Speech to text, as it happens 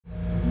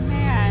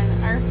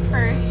our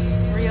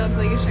first real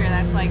glacier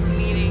that's like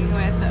meeting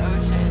with the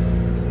ocean.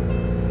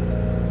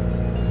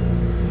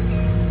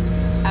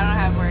 I don't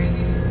have words.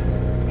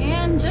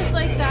 And just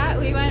like that,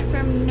 we went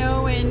from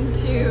no wind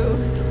to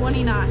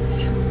 20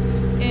 knots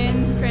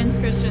in Prince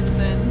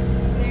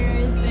Christiansen. There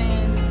has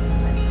been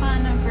a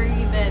ton of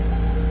bergy bits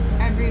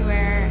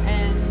everywhere,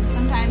 and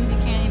sometimes you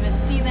can't even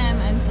see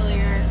them until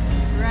you're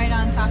right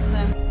on top of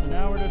them. So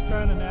now we're just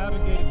trying to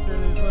navigate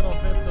through these little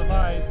bits of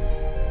ice.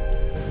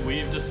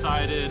 We've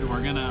decided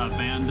we're gonna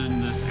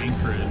abandon this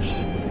anchorage.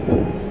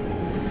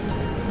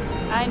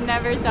 I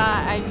never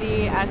thought I'd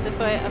be at the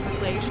foot of a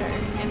glacier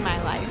in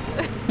my life.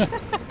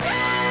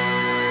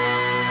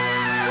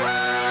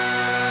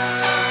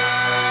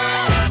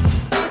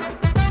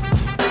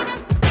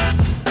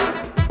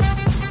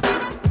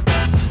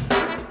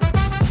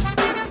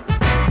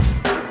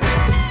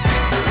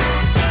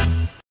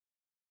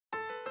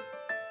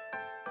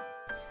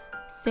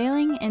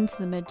 Sailing into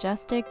the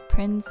majestic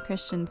Prince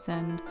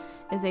Christiansen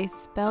is a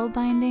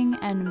spellbinding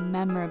and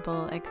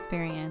memorable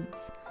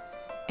experience.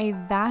 A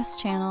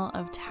vast channel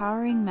of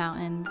towering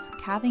mountains,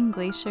 calving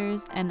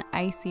glaciers, and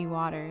icy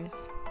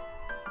waters.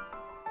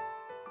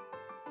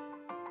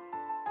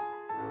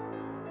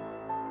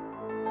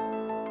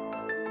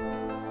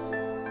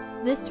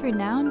 This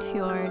renowned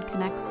fjord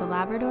connects the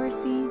Labrador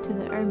Sea to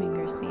the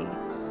Erminger Sea.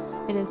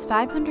 It is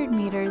 500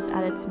 meters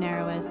at its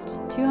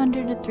narrowest,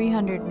 200 to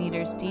 300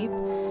 meters deep,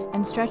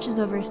 and stretches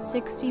over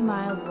 60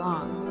 miles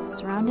long,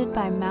 surrounded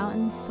by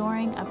mountains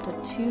soaring up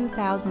to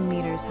 2,000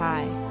 meters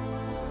high.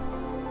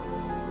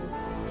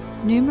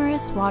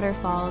 Numerous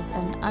waterfalls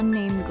and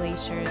unnamed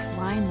glaciers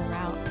line the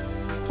route,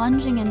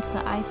 plunging into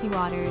the icy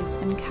waters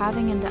and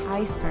calving into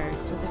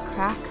icebergs with a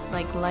crack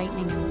like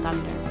lightning and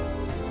thunder.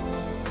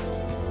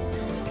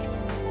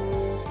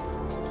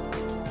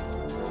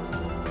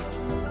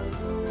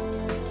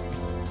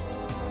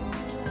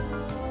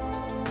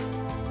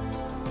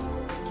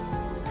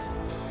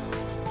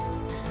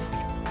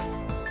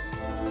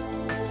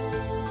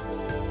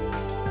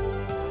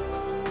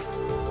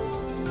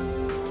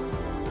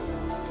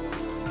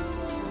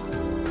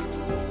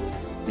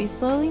 We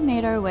slowly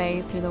made our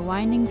way through the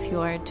winding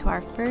fjord to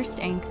our first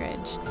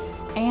anchorage,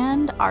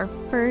 and our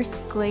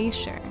first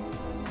glacier.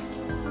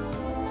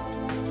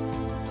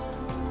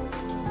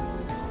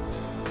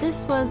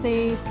 This was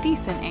a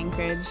decent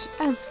anchorage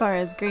as far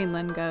as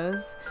Greenland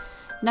goes,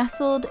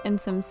 nestled in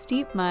some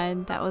steep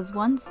mud that was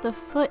once the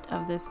foot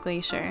of this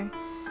glacier.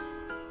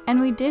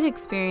 And we did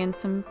experience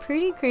some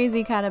pretty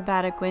crazy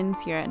katabatic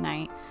winds here at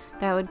night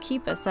that would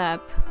keep us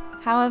up.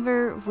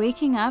 However,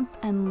 waking up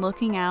and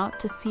looking out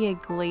to see a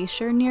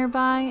glacier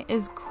nearby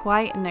is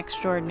quite an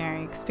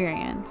extraordinary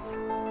experience.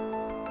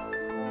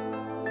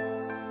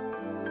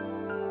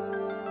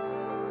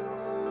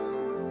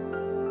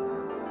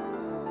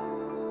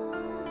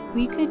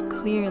 We could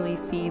clearly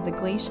see the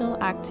glacial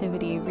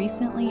activity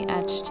recently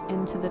etched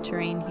into the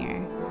terrain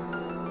here.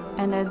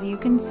 And as you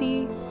can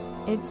see,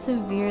 it's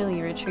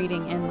severely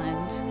retreating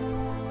inland.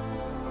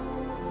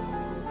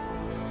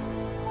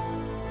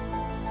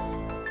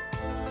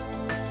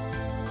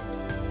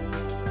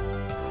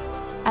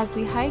 As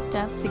we hiked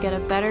up to get a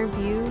better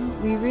view,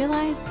 we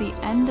realized the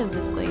end of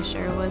this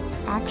glacier was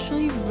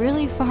actually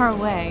really far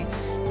away,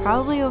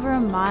 probably over a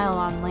mile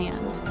on land.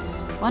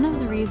 One of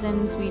the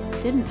reasons we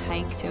didn't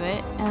hike to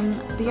it, and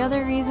the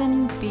other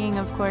reason being,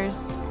 of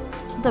course,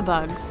 the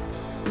bugs.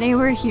 They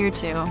were here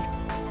too.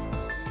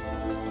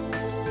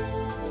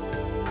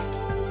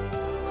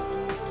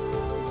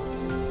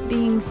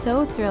 Being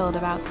so thrilled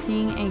about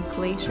seeing a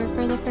glacier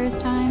for the first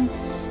time,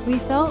 we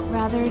felt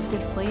rather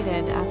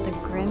deflated at the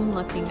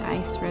grim-looking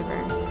ice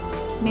river.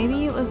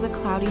 Maybe it was the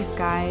cloudy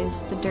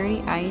skies, the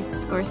dirty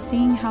ice, or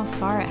seeing how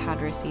far it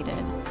had receded.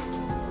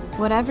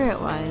 Whatever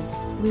it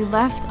was, we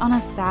left on a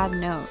sad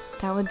note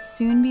that would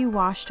soon be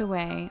washed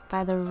away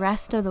by the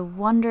rest of the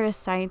wondrous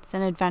sights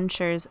and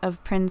adventures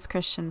of Prince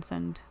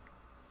Christiansen.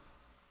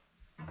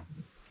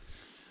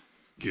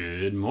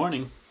 Good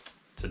morning.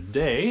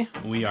 Today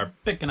we are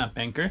picking up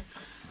anchor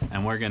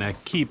and we're gonna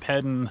keep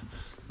heading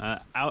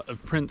out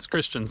of Prince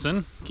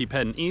Christiansen, keep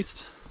heading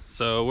east.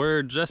 So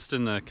we're just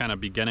in the kind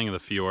of beginning of the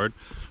fjord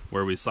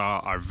where we saw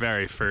our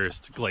very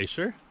first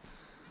glacier.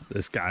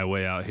 This guy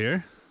way out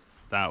here.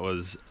 That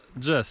was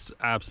just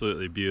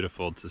absolutely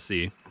beautiful to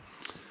see.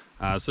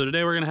 So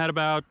today we're gonna head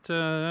about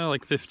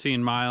like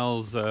 15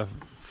 miles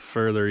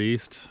further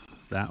east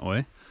that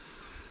way.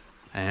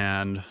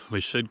 And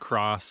we should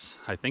cross,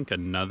 I think,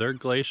 another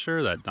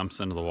glacier that dumps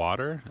into the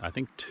water. I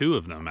think 2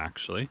 of them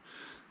actually.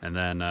 And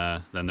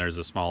then there's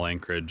a small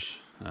anchorage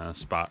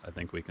spot I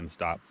think we can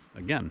stop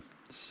again.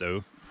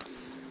 So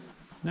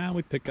now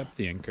we pick up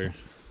the anchor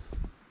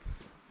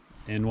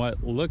in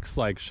what looks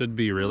like should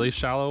be really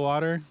shallow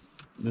water.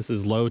 This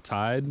is low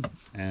tide,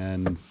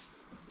 and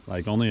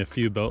like only a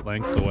few boat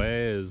lengths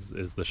away is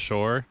the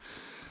shore.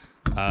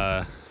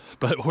 But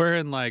we're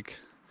in like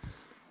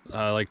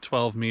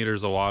 12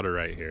 meters of water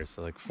right here,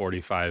 so like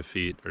 45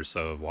 feet or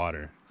so of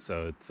water.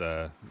 So it's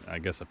I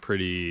guess a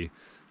pretty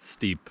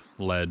steep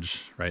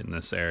ledge right in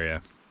this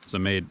area, so it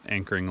made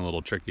anchoring a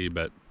little tricky,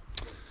 but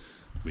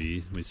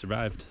we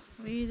survived.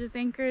 We just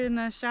anchored in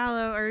the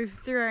shallow, or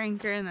threw our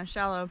anchor in the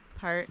shallow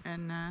part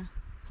and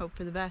hope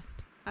for the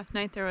best. Last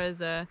night there was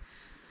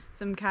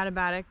some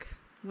katabatic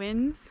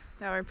winds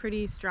that were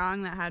pretty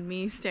strong that had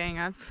me staying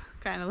up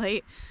kind of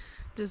late,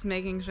 just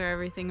making sure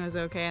everything was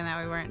okay and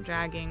that we weren't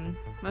dragging.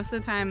 Most of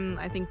the time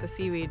I think the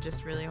seaweed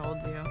just really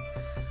holds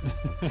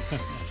you.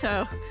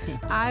 So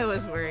I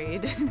was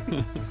worried.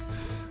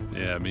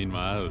 Yeah,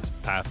 meanwhile I was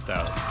passed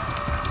out.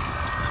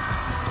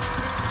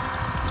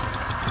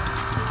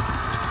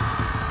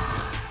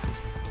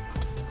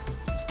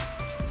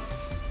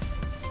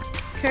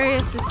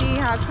 Curious to see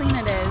how clean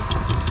it is.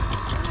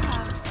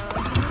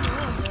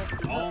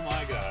 Oh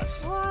my gosh.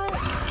 What?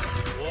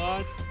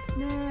 What?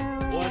 No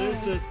way. What is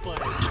this place?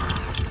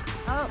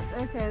 Oh,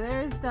 okay,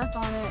 there is stuff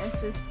on it.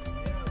 It's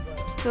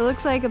just, so it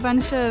looks like a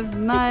bunch of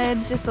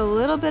mud, just a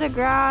little bit of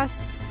grass,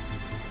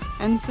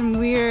 and some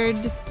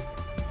weird,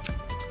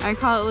 I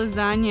call it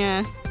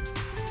lasagna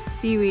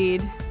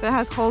seaweed, but it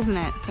has holes in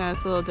it, so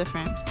it's a little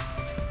different.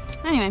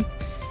 Anyway,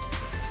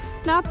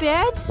 not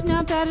bad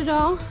at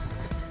all.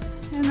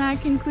 And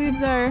that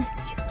concludes our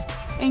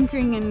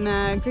anchoring in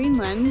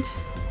Greenland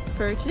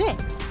for today.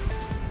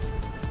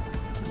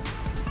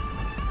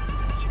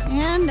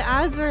 And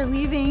as we're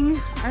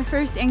leaving our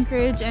first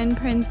anchorage in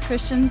Prince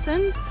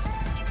Christiansen,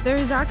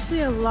 there's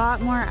actually a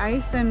lot more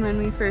ice than when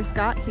we first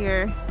got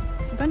here.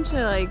 It's a bunch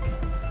of like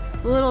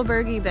little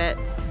bergy bits.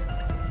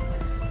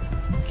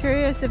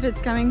 Curious if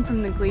it's coming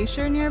from the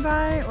glacier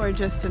nearby or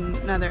just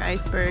another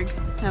iceberg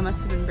that must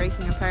have been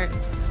breaking apart.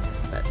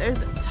 But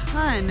there's a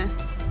ton.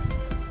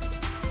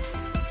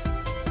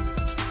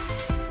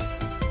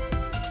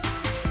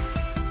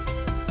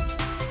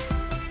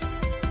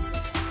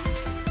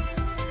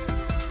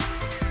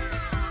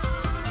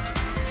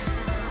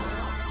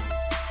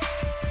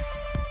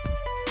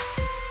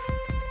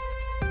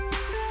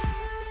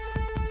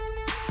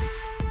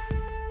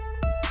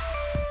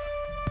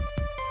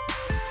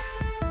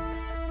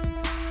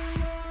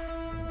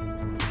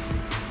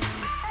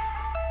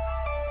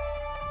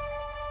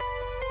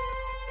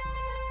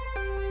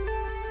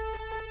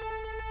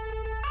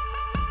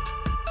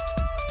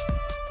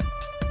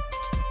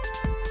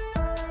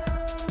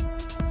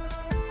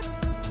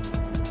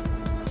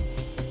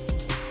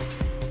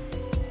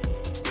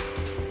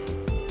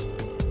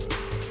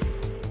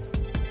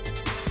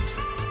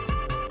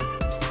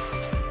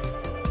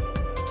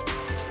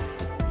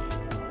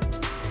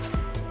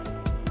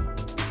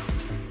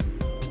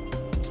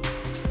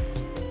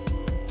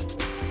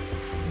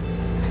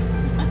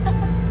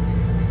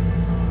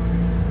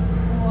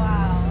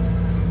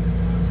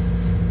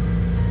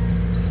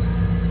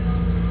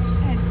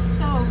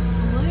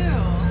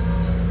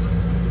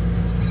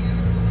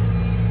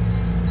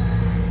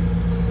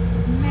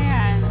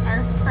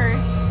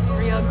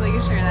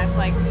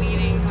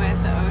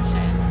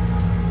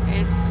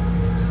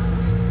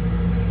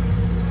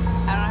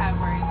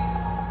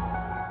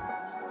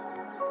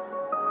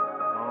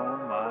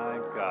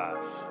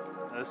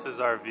 This is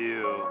our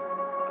view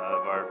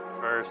of our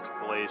first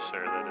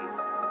glacier that is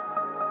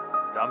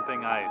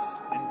dumping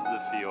ice into the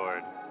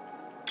fjord.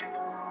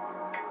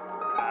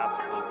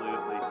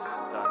 Absolutely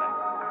stunning.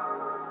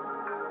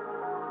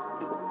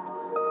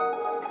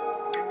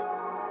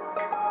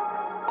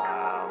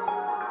 Wow.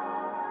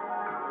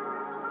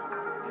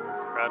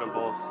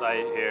 Incredible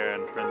sight here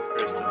in Prince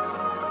Christiansen.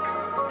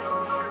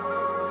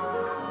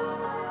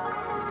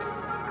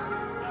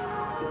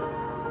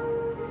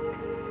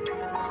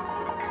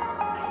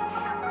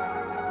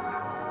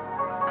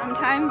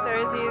 Sometimes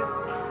there's these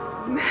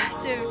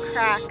massive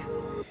cracks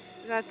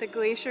that the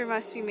glacier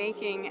must be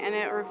making, and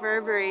it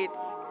reverberates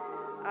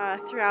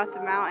throughout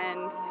the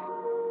mountains.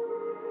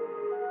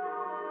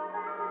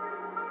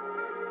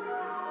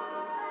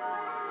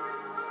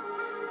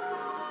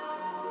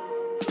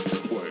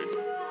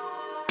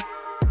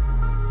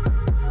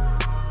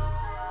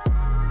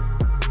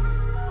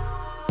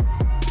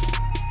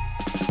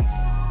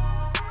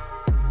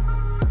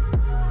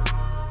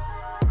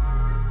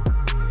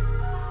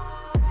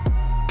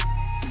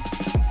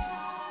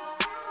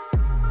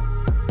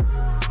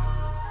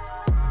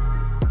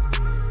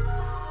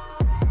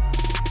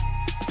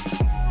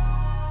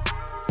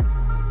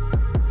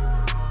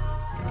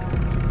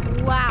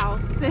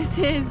 This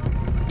is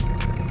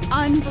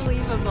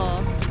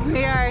unbelievable.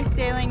 We are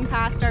sailing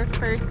past our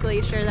first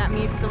glacier that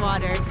meets the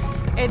water.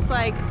 It's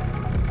like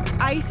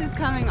ice is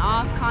coming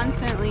off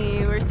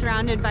constantly. We're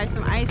surrounded by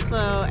some ice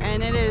flow,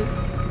 and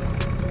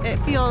it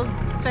feels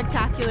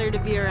spectacular to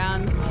be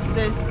around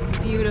this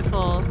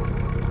beautiful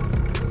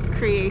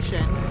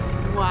creation.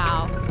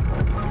 Wow.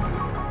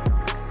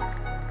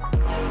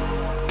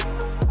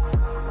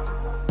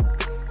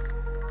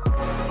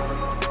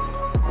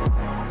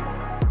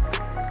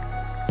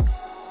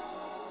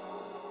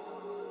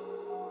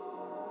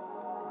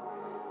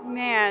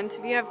 Man,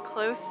 to be up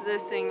close to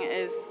this thing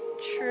is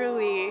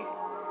truly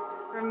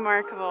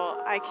remarkable.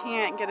 I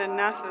can't get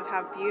enough of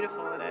how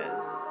beautiful it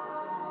is.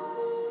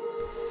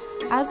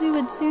 As we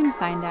would soon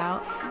find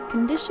out,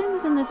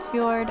 conditions in this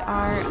fjord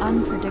are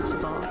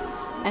unpredictable.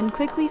 and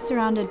quickly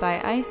surrounded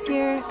by ice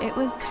here, it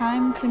was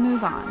time to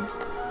move on.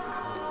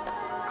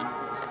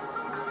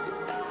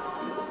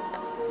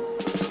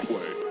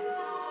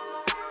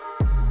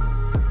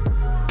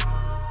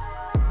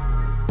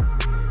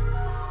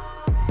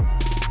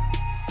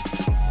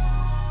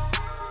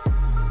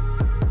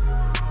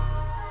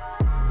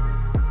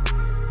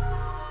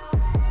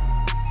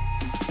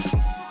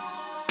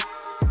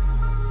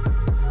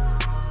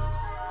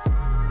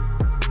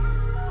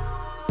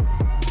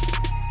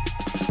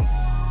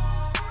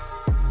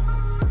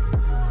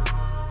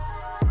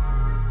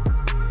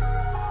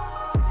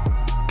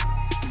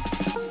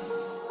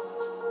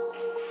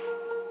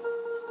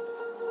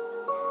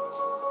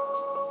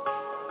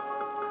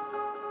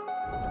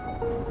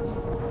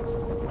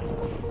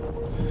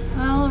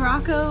 Well,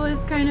 Rocco was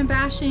kind of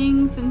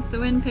bashing since the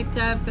wind picked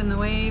up and the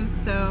waves,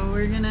 so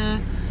we're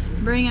gonna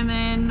bring him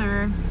in,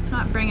 or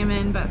not bring him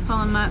in, but pull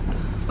him up,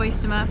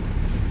 hoist him up.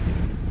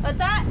 What's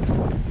that?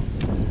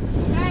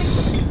 Okay.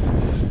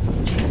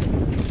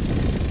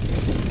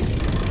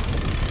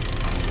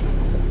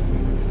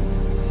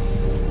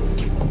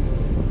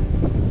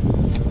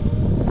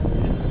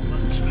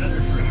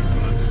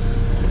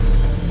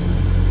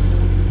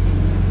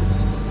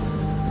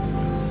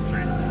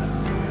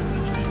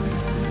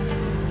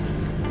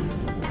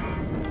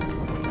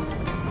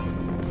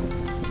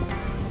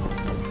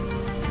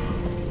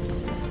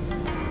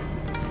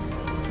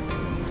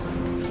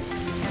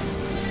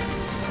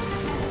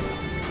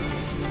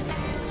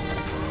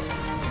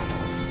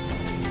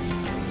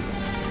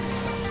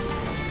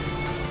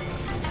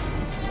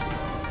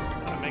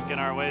 Making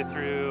our way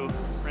through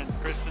Prince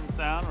Christian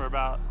Sound. We're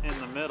about in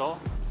the middle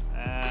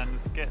and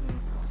it's getting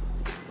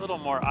a little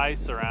more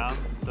ice around,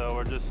 so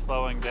we're just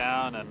slowing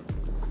down and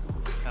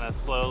kind of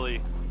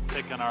slowly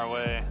picking our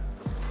way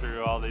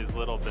through all these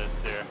little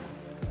bits here.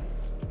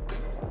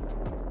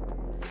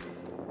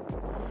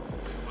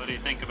 What do you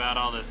think about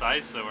all this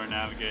ice that we're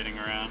navigating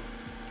around?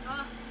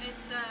 Well,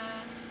 it's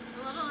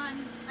a little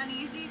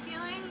uneasy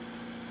feeling,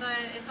 but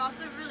it's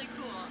also really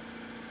cool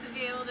to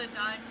be able to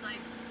dodge like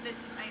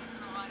bits of ice in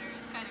the water.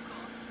 Is kind of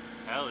cool.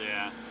 Hell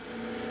yeah.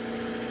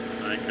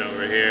 Like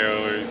over here,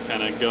 we're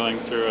kind of going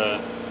through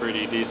a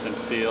pretty decent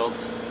field.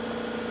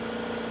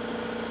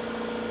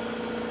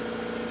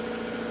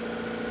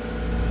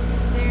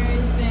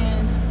 There's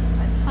been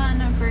a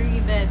ton of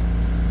bergy bits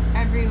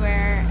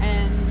everywhere,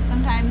 and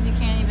sometimes you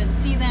can't even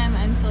see them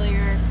until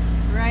you're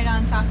right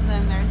on top of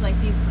them. There's like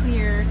these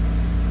clear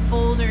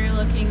boulder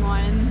looking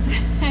ones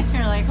and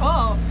you're like,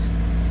 whoa,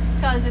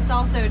 because it's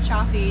also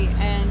choppy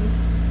and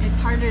it's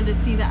harder to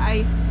see the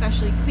ice,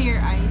 especially clear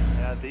ice.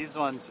 Yeah, these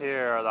ones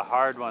here are the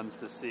hard ones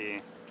to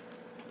see.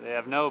 They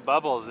have no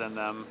bubbles in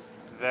them.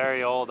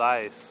 Very old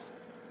ice.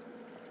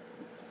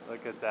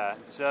 Look at that,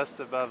 just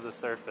above the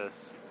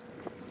surface.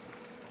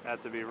 You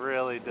have to be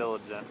really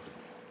diligent.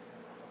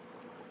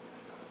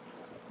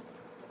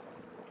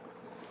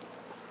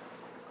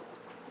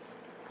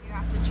 You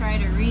have to try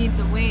to read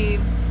the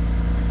waves,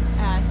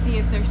 see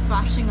if they're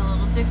splashing a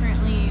little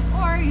differently,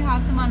 or you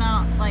have someone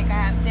out, like I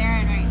have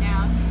Darren right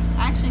now.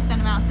 I actually sent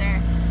him out there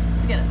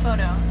to get a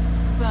photo,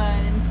 but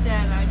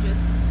instead I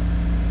just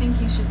think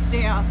he should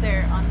stay out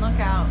there on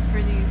lookout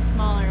for these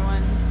smaller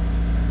ones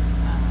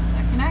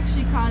that can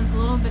actually cause a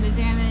little bit of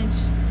damage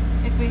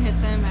if we hit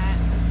them at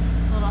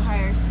a little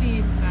higher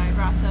speed. So I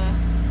brought the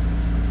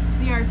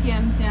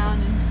RPMs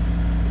down and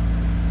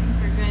I think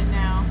we're good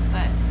now,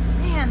 but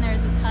man,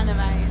 there's a ton of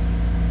ice.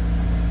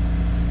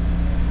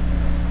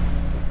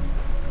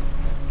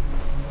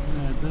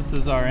 This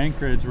is our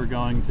anchorage we're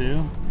going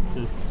to.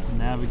 Just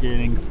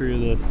navigating through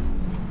this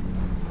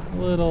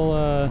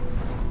little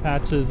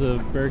patches of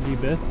bergy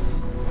bits.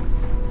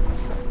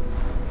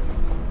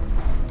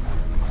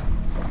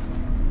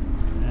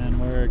 And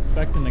we're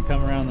expecting to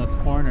come around this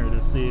corner to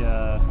see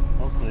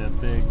hopefully a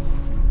big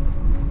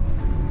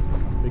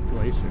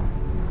glacier.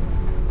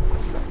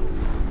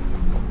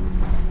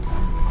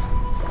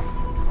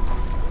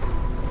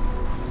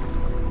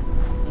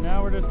 So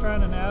now we're just trying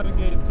to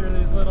navigate through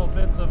these little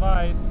bits of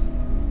ice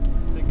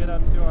to get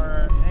up to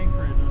our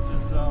anchorage, which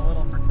is a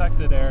little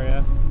protected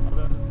area.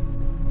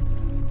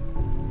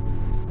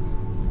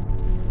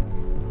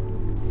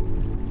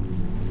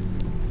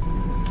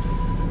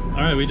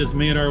 Alright, we just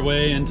made our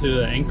way into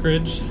the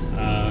anchorage.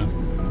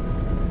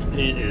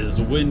 It is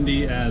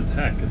windy as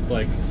heck. It's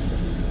like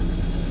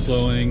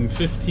blowing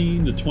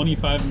 15 to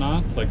 25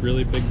 knots, like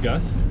really big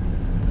gusts.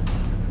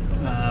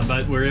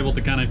 But we're able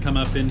to kind of come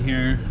up in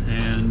here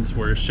and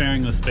we're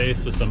sharing the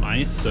space with some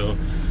ice, so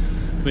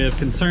we have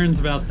concerns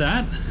about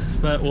that,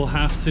 but we'll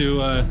have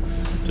to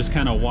just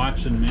kind of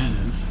watch and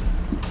manage.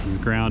 It's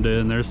grounded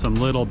and there's some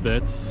little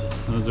bits,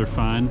 those are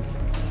fine.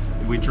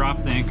 We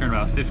dropped the anchor in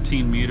about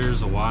 15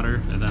 meters of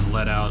water and then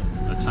let out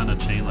a ton of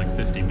chain, like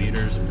 50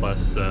 meters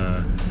plus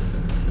a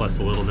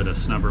little bit of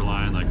snubber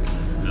line, like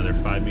another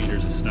 5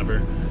 meters of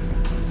snubber.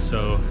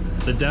 So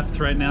the depth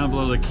right now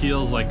below the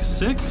keel is like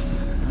 6,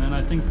 and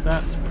I think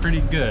that's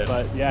pretty good.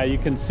 But yeah, you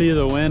can see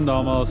the wind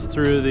almost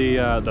through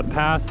the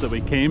pass that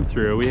we came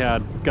through. We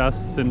had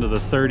gusts into the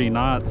 30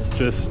 knots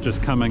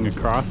just coming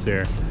across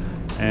here,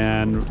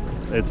 and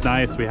it's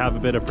nice. We have a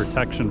bit of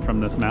protection from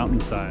this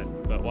mountainside.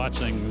 But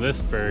watching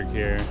this berg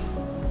here,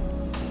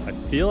 I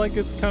feel like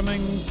it's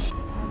coming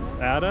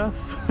at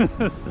us.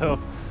 So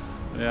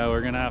yeah,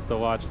 we're gonna have to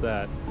watch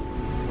that.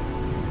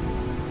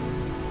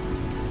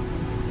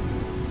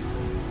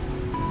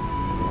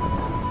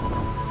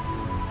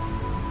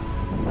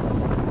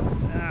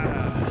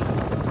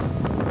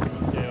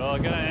 Okay, well,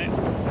 I'm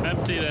gonna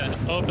empty to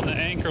open the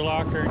anchor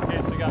locker in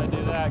case we gotta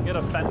do that. Get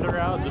a fender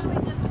out. Just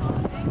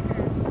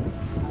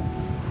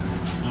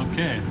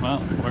okay,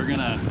 well, we're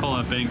gonna pull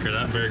up anchor.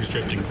 That berg's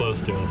drifting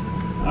close to us.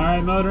 All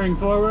right, motoring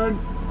forward.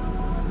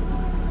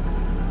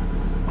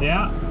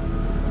 Yeah.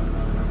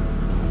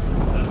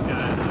 This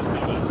guy is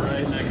coming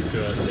right next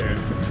to us here.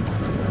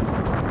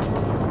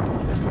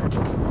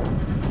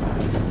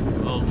 A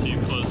little too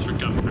close for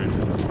comfort.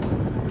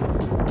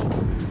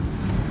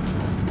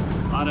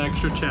 A lot of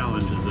extra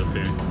challenges up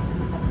here.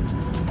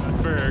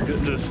 That berg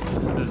just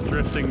is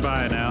drifting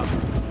by now.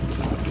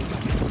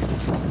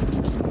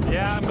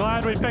 Yeah, I'm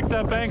glad we picked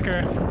up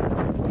anchor.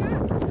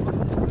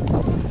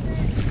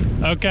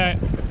 Okay.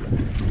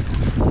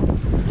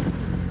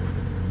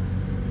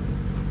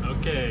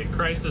 Okay,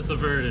 crisis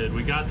averted.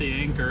 We got the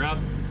anchor up.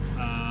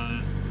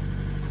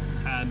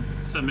 Had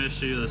some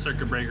issue. The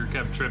circuit breaker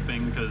kept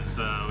tripping because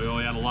we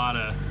only had a lot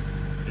of,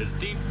 it's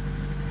deep,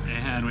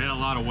 and we had a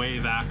lot of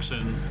wave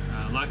action.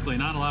 Luckily,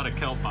 not a lot of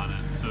kelp on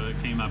it, so it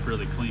came up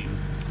really clean.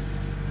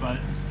 But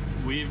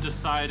we've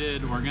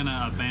decided we're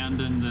gonna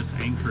abandon this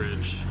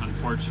anchorage,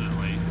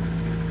 unfortunately.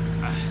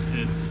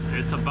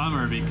 It's a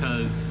bummer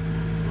because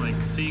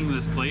like seeing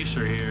this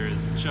glacier here is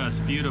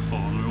just beautiful,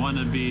 and we want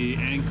to be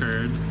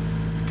anchored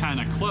kind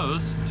of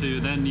close to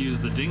then use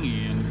the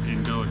dinghy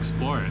and go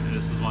explore it.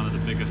 This is one of the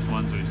biggest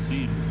ones we've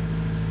seen,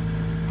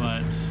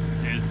 but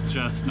it's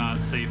just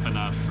not safe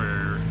enough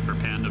for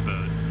Panda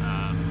Boat.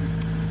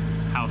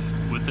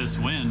 With this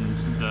wind,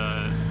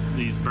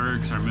 these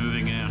bergs are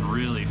moving in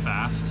really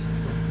fast.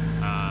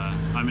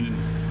 I mean,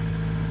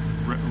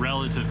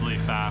 relatively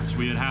fast.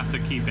 We would have to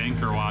keep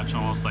anchor watch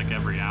almost like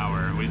every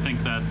hour. We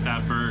think that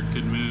that berg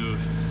could move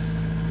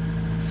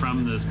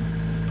from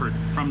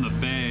the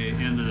bay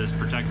into this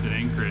protected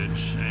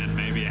anchorage in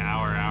maybe an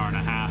hour and a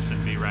half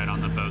and be right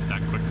on the boat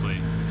that quickly.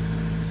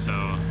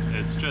 So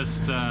it's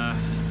just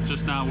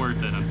not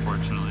worth it,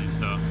 unfortunately.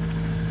 So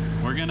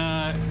we're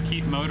gonna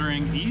keep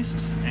motoring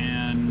east,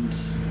 and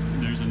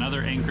there's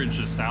another anchorage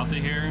just south of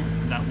here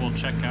that we'll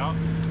check out.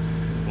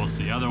 We'll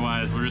see.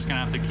 Otherwise, we're just gonna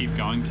have to keep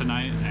going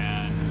tonight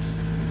and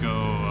go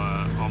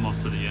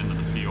almost to the end of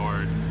the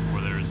fjord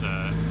where there's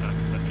a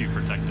few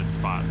protected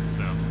spots.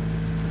 So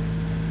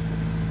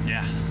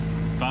yeah,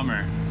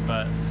 bummer,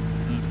 but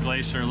this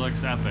glacier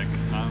looks epic.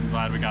 I'm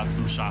glad we got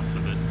some shots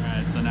of it. All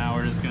right, so now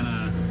we're just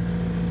gonna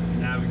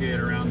navigate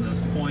around this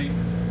point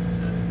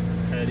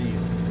and head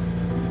east.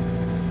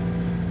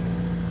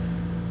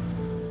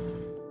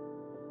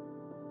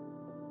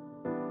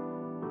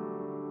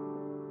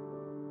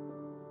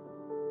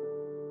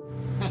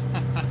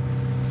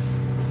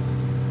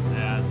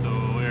 Yeah, so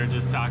we were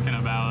just talking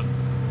about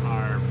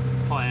our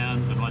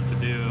plans and what to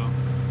do.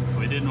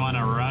 We didn't want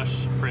to rush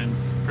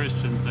Prince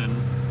Christensen.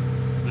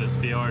 This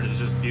fjord is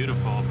just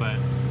beautiful, but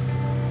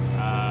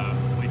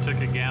we took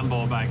a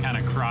gamble by kind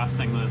of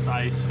crossing this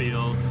ice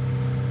field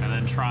and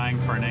then trying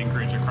for an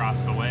anchorage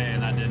across the way,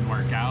 and that didn't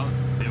work out.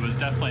 It was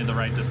definitely the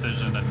right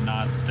decision to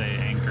not stay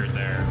anchored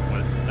there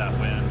with that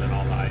wind and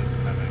all the ice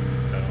coming.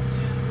 So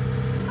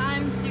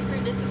I'm super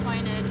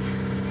disappointed.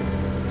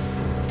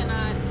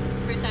 Cannot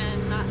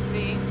pretend not to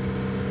be.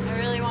 I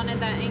really wanted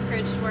that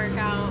anchorage to work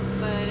out,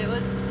 but it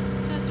was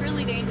just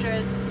really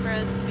dangerous for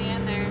us to be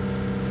in there.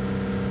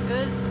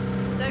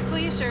 That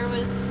glacier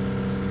was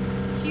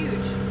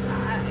huge,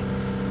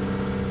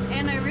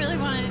 and I really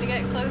wanted to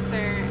get closer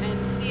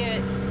and see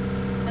it.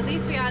 At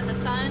least we had the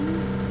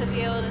sun to be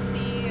able to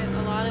see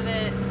a lot of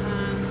it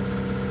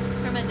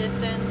from a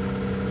distance,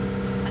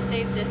 a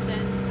safe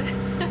distance.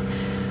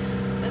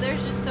 But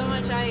there's just so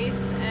much ice,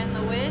 and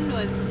the wind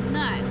was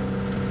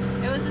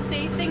nuts. It was a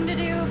safe thing to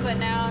do, but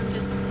now I'm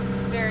just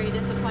very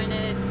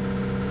disappointed,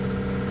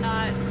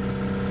 not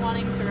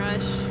wanting to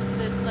rush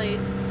this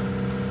place,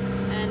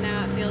 and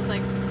now it feels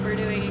like we're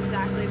doing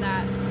exactly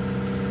that.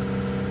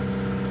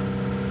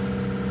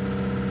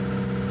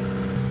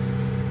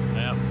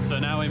 Yeah, so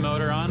now we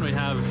motor on. We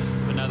have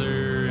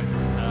another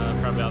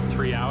probably about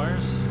 3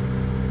 hours.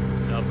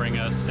 They'll bring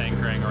us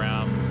anchoring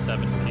around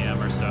 7 p.m.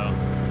 or so.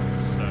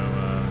 So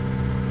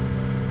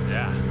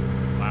yeah,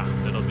 wow,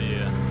 it'll be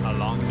a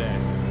long day.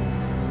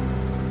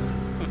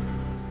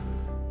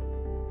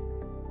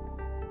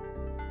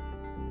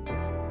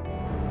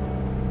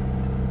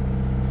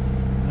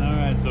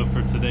 So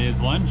for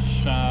today's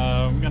lunch,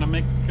 I'm gonna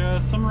make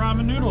some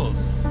ramen noodles.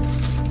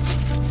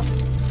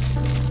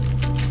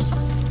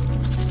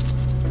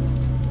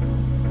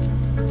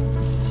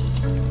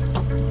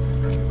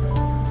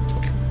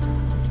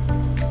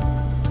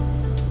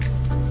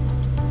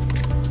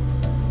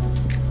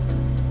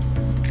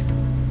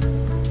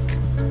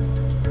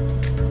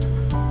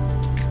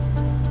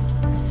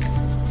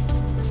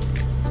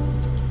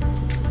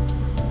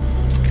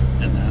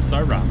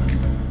 That's our ramen.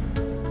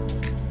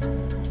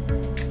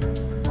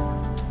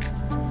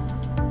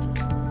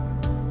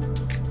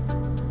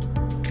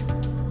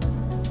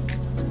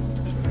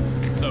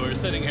 So we're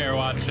sitting here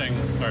watching,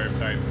 or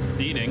sorry,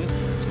 eating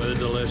the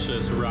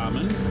delicious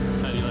ramen.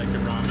 How do you like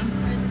your ramen?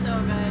 It's so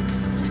good.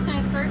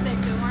 It's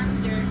perfect. It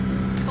warms your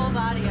whole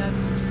body up.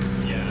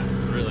 Yeah,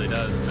 it really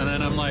does. And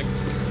then I'm like,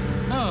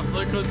 oh,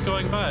 look what's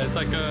going by. It's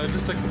like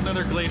just like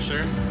another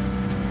glacier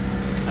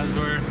as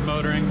we're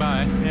motoring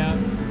by. Yeah,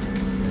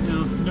 you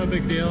know, no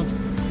big deal.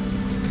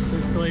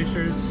 There's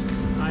glaciers,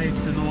 ice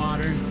in the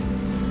water.